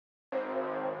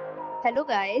Hello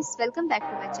guys, welcome back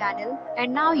to my channel,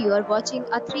 and now you are watching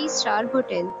a 3-star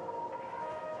hotel.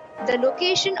 The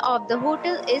location of the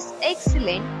hotel is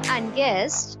excellent and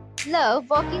guests love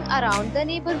walking around the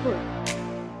neighborhood.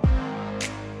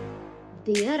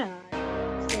 There are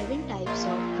 7 types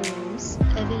of rooms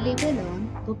available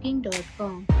on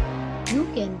booking.com. You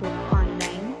can book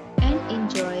online and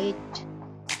enjoy it.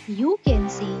 You can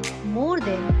see more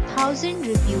than 1000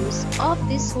 reviews of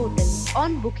this hotel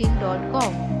on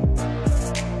booking.com.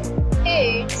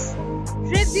 Its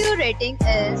review rating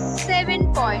is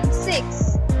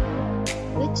 7.6,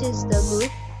 which is the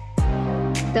good.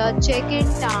 The check-in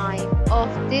time of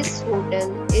this hotel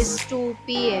is 2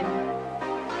 p.m.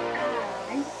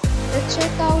 and the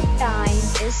checkout time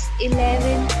is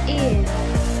 11 a.m.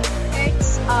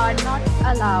 Pets are not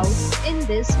allowed in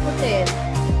this hotel.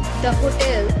 The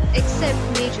hotel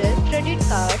accepts major credit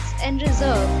cards and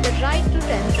reserves the right to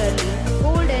temporarily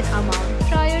hold an amount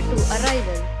prior to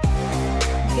arrival.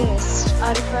 Guests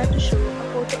are required to show a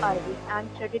photo ID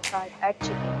and credit card at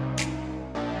check-in.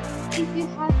 If you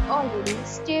have already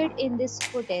stayed in this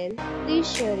hotel,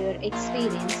 please share your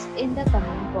experience in the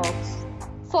comment box.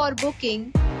 For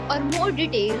booking or more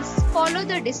details, follow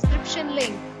the description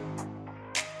link.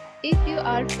 If you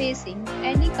are facing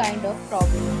any kind of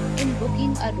problem in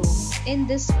booking a room in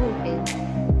this hotel,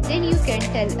 then you can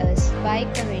tell us by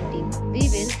commenting. We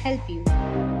will help you.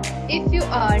 If you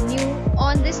are new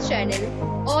on this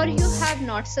channel or you have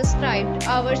not subscribed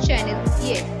our channel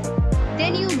yet,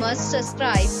 then you must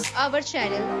subscribe our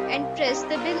channel and press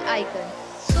the bell icon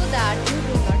so that you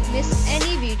do not miss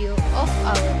any video of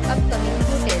our upcoming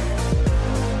hotel.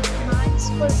 Thanks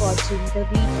for watching the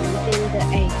video till the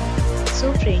end.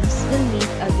 So friends, will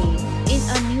meet again in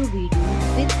a new video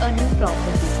with a new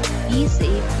property. Be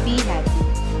safe, be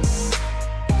happy.